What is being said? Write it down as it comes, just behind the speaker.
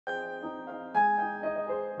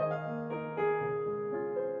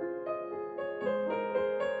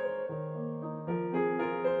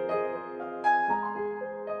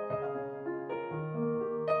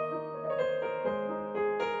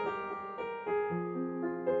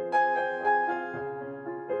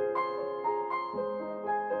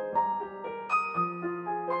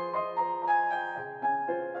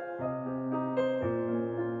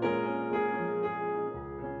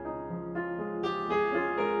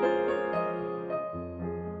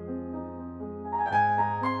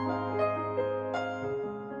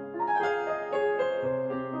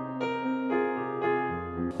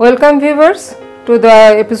Welcome viewers to the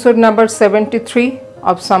episode number 73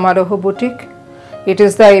 of Samaroho Boutique. It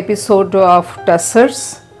is the episode of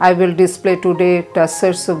tassars. I will display today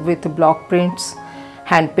tassars with block prints,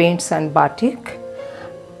 hand paints and batik.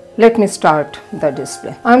 Let me start the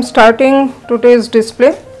display. I am starting today's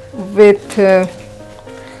display with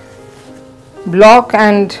block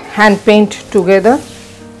and hand paint together.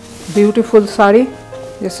 Beautiful saree.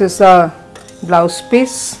 This is the blouse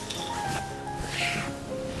piece.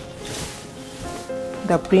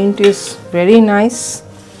 The print is very nice.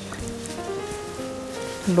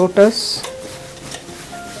 Lotus,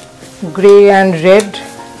 grey and red,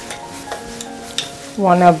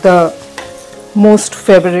 one of the most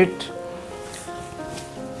favorite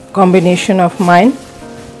combination of mine.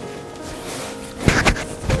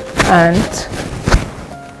 And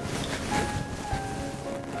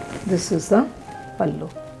this is the pallu.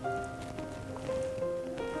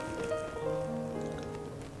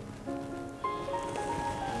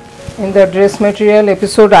 In the dress material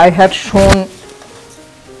episode, I had shown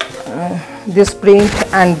this print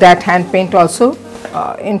and that hand paint also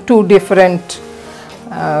in two different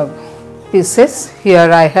pieces.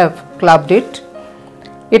 Here I have clubbed it.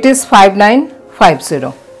 It is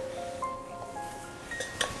 5950.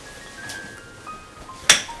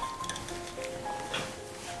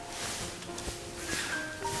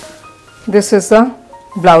 This is the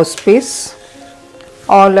blouse piece.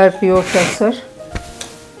 All are pure tassar.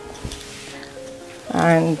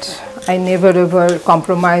 And I never ever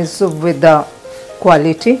compromise with the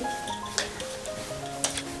quality.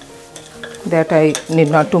 That I need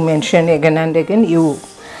not to mention again and again.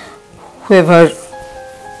 Whoever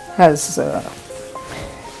has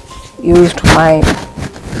used my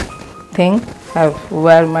thing, have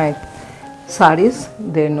wear my sarees,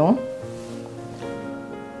 they know.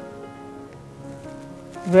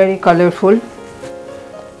 Very colorful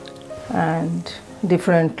and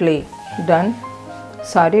differently done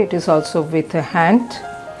saree. It is also with a hand,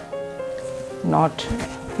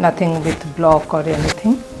 nothing with block or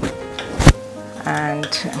anything. And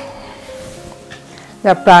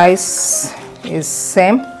the price is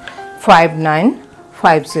same,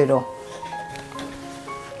 5950.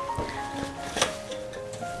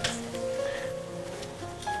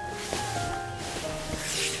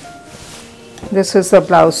 This is the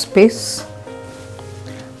blouse piece,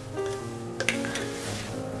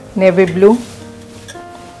 navy blue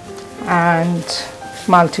and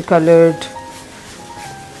multicolored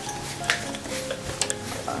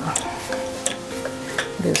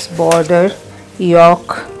this border,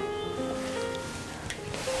 yoke.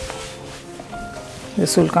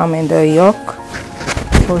 This will come in the yoke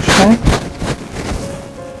portion,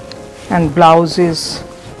 and blouse is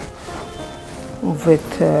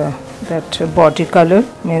with that body color,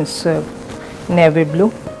 means navy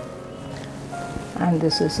blue, and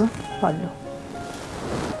this is a pallu.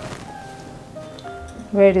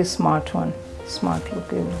 Very smart one, smart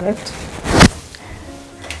look you will get.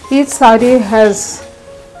 Each saree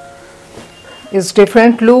is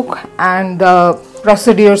different look, and the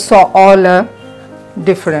procedures are all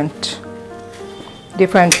different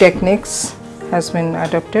techniques has been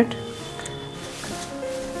adopted.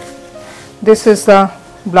 This is the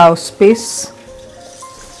blouse piece.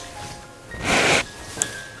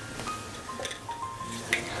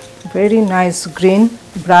 Very nice green,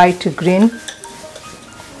 bright green.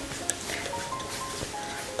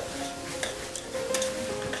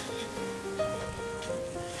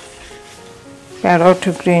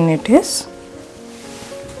 Parrot green it is,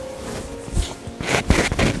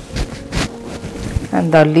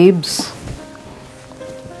 and the leaves.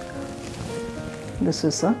 This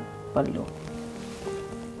is a pallu.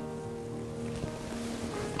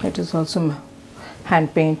 It is also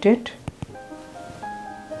hand painted.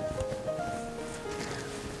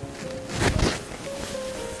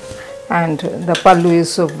 And the pallu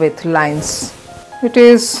is with lines. It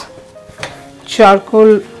is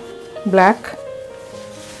charcoal black.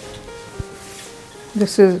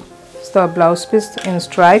 This is the blouse piece in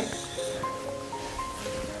stripe.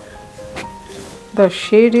 The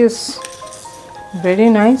shade is very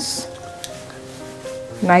nice,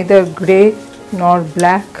 neither grey nor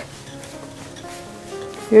black.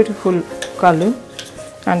 Beautiful color,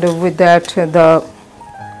 and with that the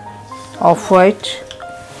off-white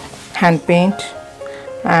hand paint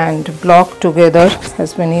and block together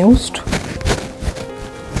has been used.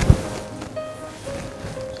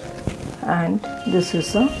 And this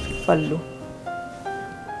is a pallu,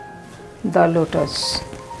 the lotus.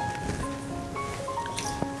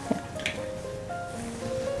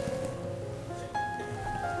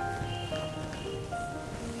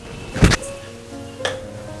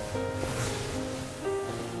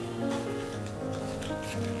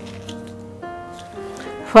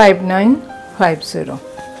 5950.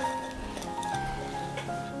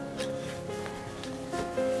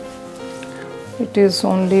 It is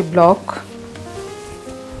only block,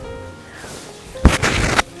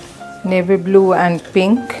 navy blue and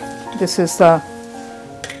pink. This is the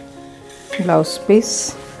blouse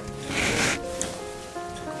piece.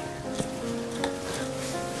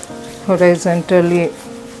 Horizontally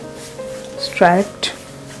striped.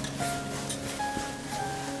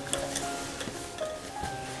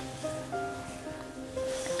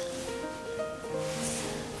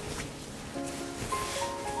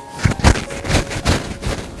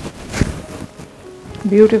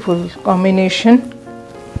 Beautiful combination.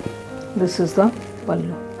 This is the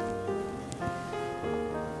pallu.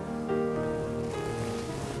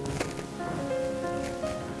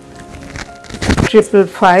 Triple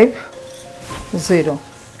 550.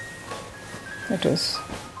 It is.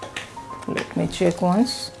 Let me check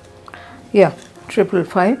once. Yeah,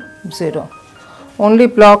 5550. Only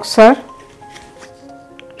blocks are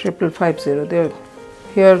 5550. There,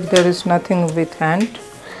 here there is nothing with hand,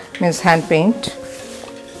 means hand paint.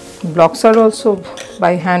 Blocks are also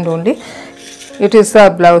by hand only. It is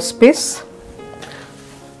the blouse piece,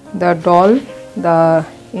 the doll, the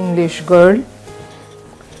English girl.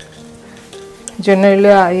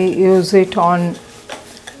 Generally I use it on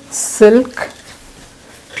silk.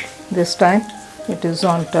 This time it is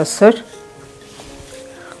on TASAR.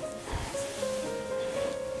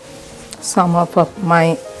 Some of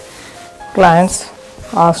my clients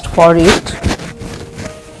asked for it.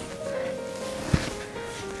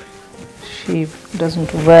 She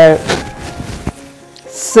doesn't wear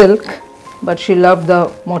silk, but she loved the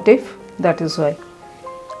motif, that is why.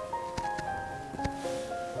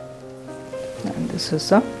 And this is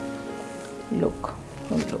the look,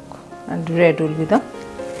 and red will be the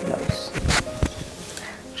blouse.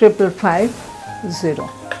 5550.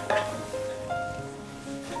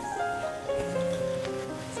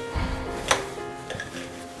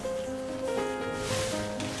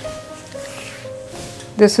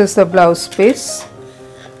 This is the blouse piece.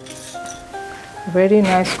 Very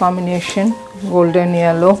nice combination, golden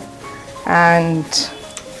yellow, and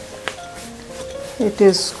it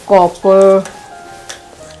is copper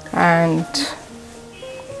and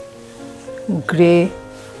gray,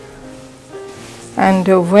 and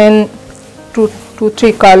when two,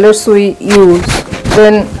 three colors we use,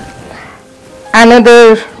 then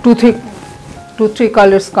another two, three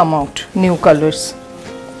colors come out, new colors,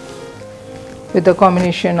 with the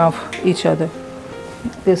combination of each other.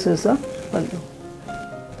 This is a pallu.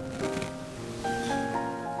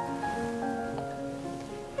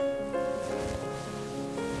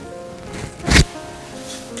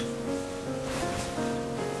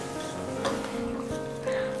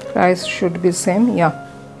 Price should be same, yeah,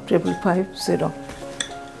 5550.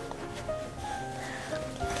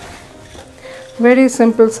 Very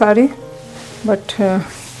simple saree, but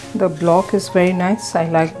the block is very nice. I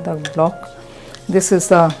like the block. This is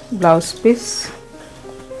the blouse piece.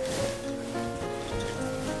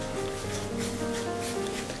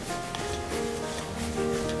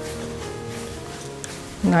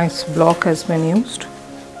 Nice block has been used.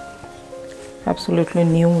 Absolutely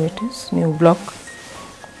new it is, new block.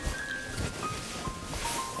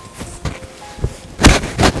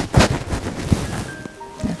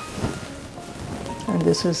 Yeah. And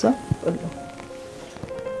this is the pallu.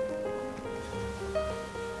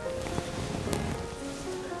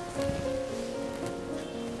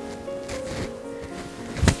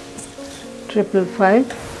 Triple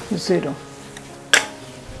 550.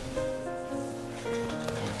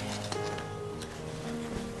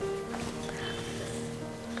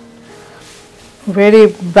 Very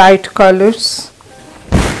bright colors,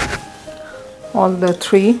 all the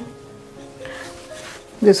three.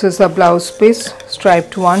 This is the blouse piece,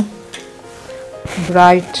 striped one,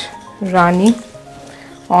 bright Rani.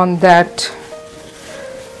 On that,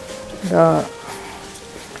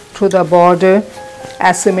 through the border,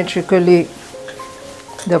 asymmetrically,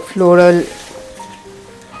 the floral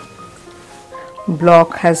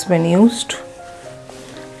block has been used.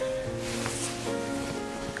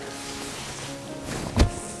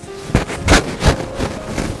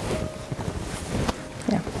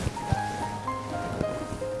 Yeah.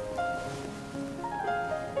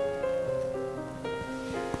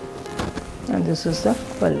 And this is the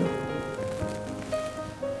pallu.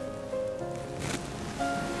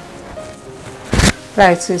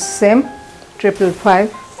 Price is same,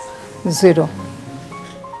 5550.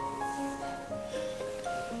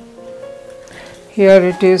 Here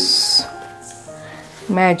it is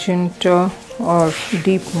magenta or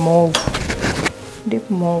deep mauve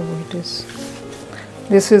it is.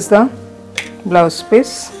 This is the blouse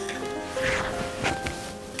piece.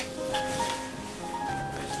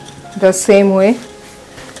 The same way,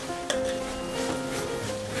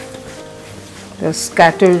 the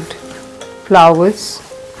scattered flowers,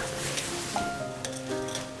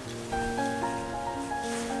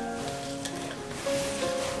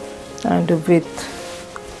 and with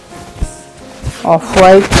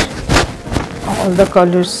off-white, all the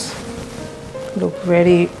colors look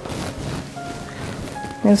very,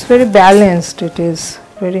 it's very balanced. It is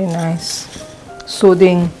very nice,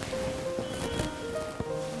 soothing.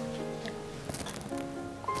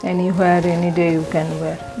 Anywhere, any day you can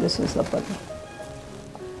wear. This is the pallu.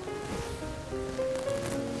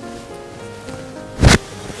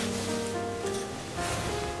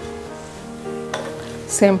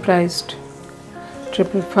 Same priced,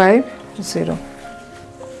 555.0.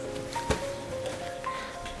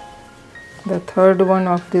 The third one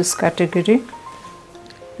of this category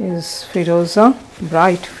is Firoza,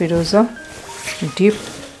 bright Firoza, deep.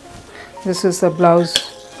 This is the blouse.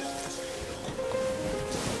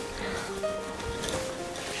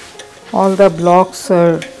 All the blocks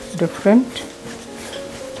are different.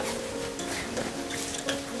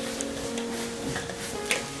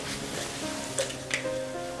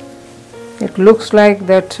 It looks like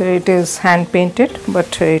that it is hand painted,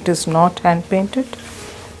 but it is not hand painted.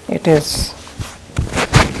 It is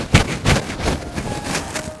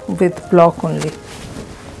with block only.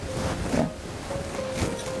 Yeah.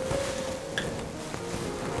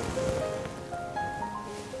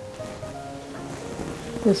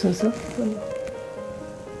 This is a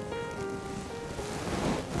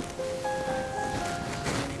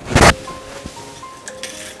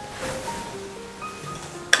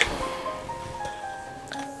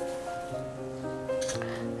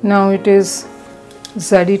now it is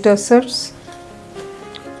zari tassars.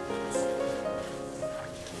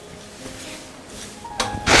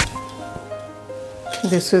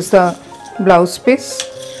 This is the blouse piece,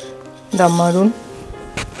 the maroon.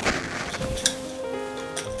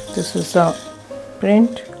 This is the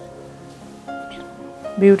print,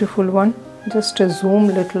 beautiful one. Just a zoom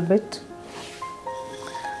little bit,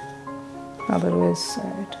 otherwise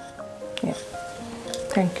yeah,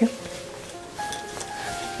 thank you.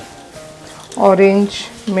 Orange,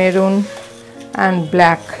 maroon and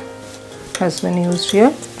black has been used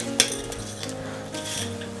here.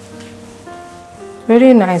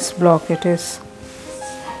 Very nice block it is,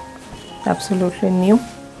 absolutely new.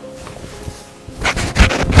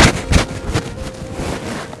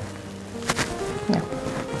 Yeah.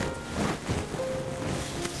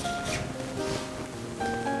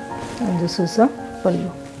 And this is a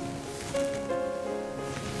pallu.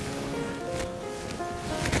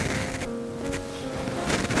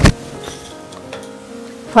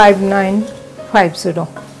 $5950.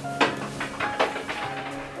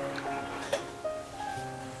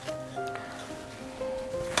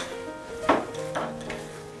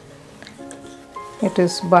 It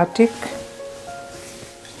is batik.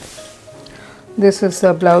 This is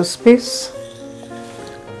the blouse piece,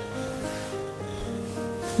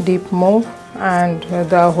 deep mauve, and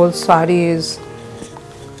the whole saree is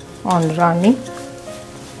on Rani,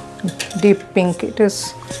 deep pink. It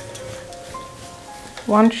is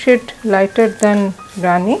one shade lighter than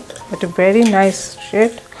Rani, but a very nice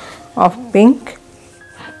shade of pink.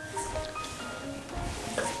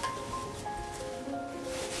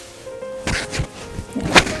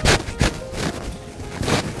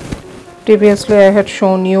 Previously I had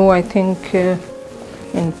shown you, I think,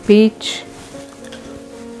 in peach,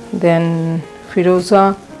 then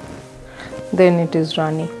Firoza, then it is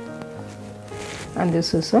Rani, and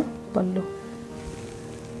this is a pallu.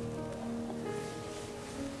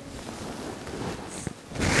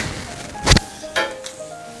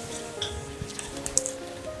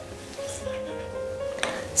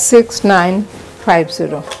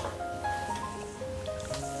 $6950.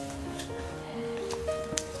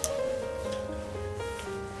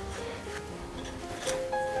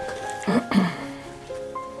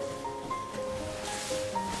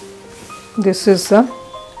 This is the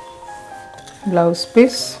blouse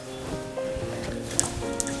piece.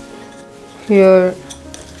 Here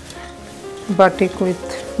batik with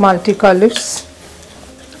multicolors,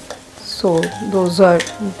 so those are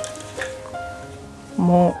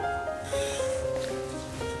more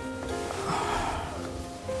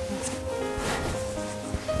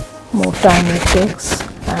time it takes,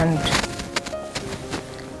 and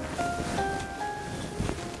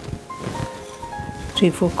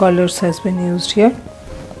three, four colors has been used here.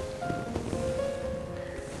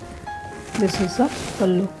 This is a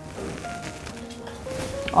pallu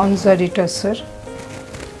on zari tassar.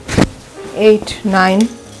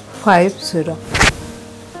 8950.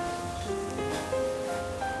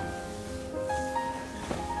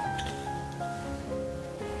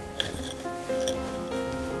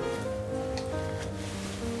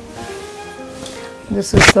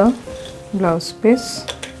 This is the blouse piece.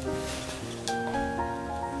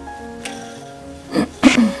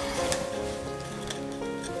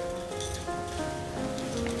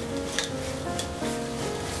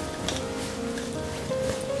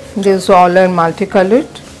 These all are multicolored.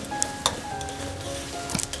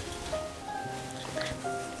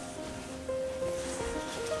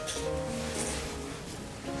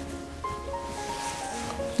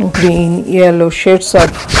 Green, yellow, shades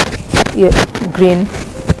of green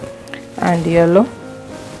and yellow.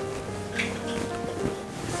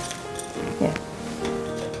 Yeah.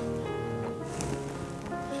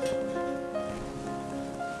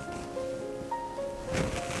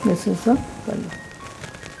 This is the color.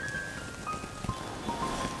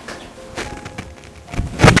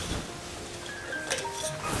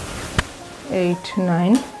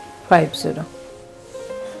 $8950.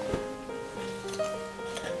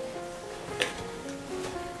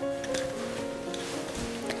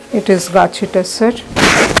 It is Gachi TASAR,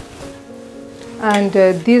 and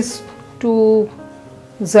these two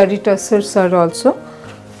zari tassars are also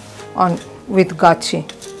on with Gachi,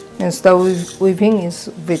 means the weaving is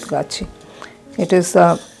with Gachi. It is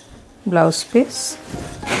the blouse piece.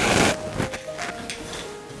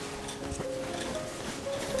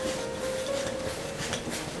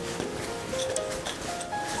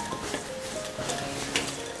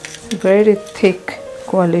 Very thick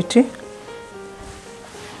quality.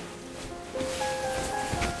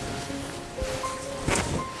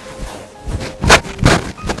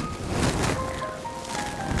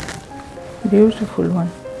 Beautiful one.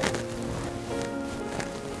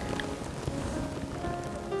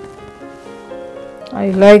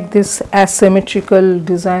 I like this asymmetrical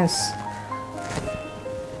designs,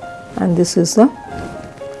 and this is the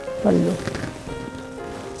pallu.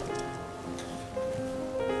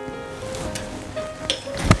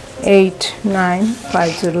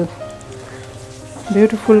 $8950.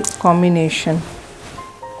 Beautiful combination.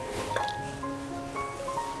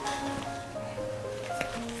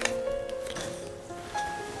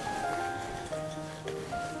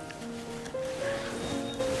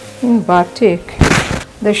 In batik,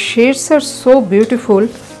 the shades are so beautiful.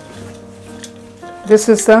 This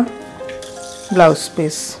is the blouse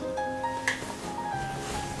piece.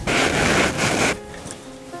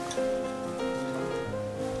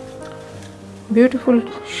 Beautiful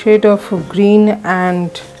shade of green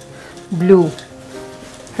and blue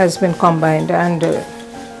has been combined, and a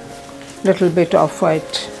little bit of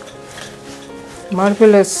white.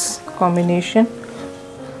 Marvelous combination.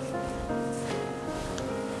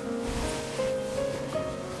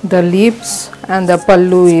 The leaves and the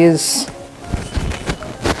pallu is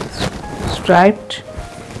striped,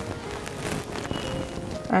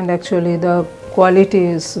 and actually the quality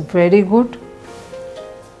is very good.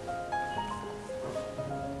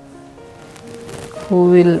 Who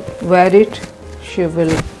will wear it, she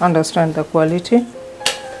will understand the quality.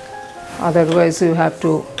 Otherwise you have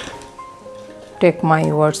to take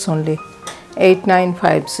my words only.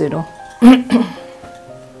 8950.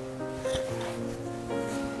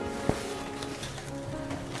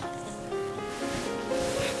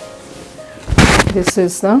 This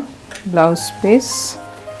is the blouse piece.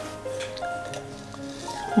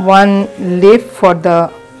 One leaf for the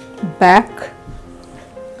back.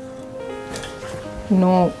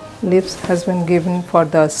 No leaves has been given for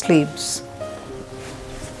the sleeves.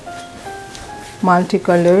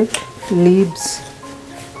 Multicolored leaves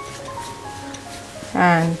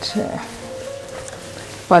and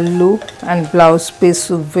pallu and blouse piece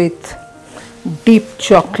with deep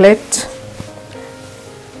chocolate,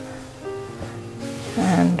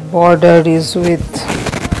 and border is with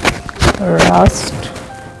rust.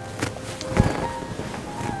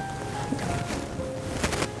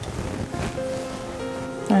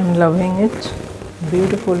 I'm loving it.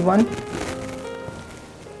 Beautiful one.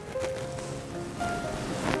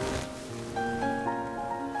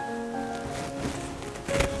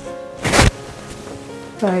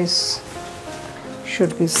 Price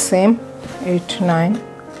should be same,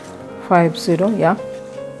 8950. Yeah.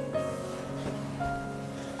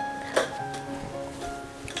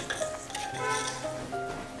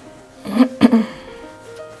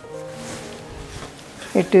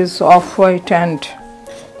 It is off-white, and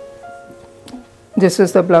this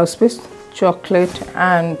is the blouse piece, chocolate,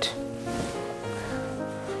 and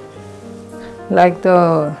like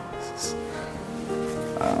the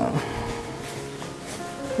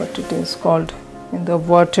what it is called in the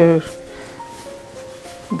water,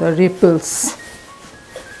 the ripples.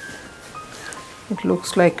 It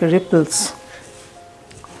looks like ripples.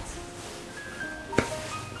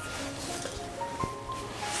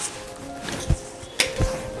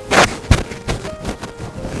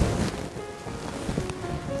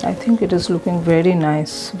 I think it is looking very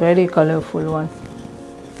nice, very colorful one.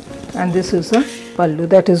 And this is a pallu.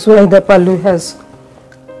 That is why the pallu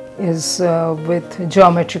is with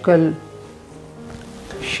geometrical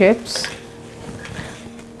shapes.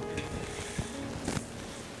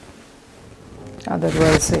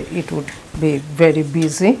 Otherwise it would be very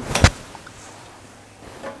busy.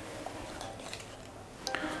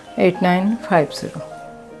 8950.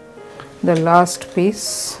 The last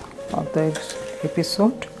piece of the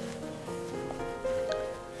episode.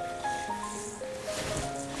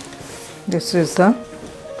 This is the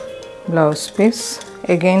blouse piece,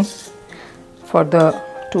 again for the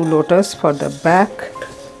 2 lotus for the back.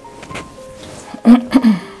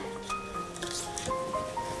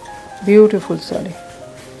 Beautiful saree.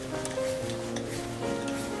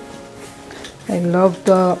 I love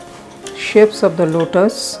the shapes of the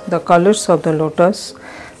lotus, the colors of the lotus,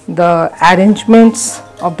 the arrangements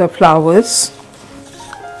of the flowers,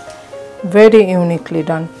 very uniquely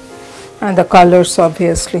done, and the colors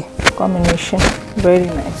obviously combination very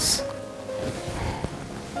nice.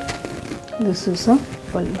 This is a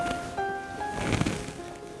pallu.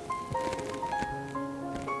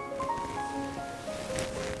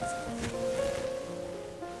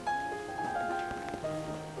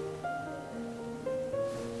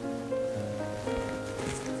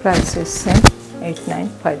 Price is same,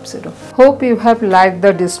 8950. Hope you have liked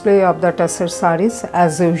the display of the TASAR sarees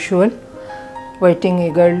as usual. Waiting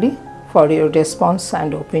eagerly for your response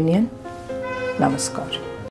and opinion. Namaskar.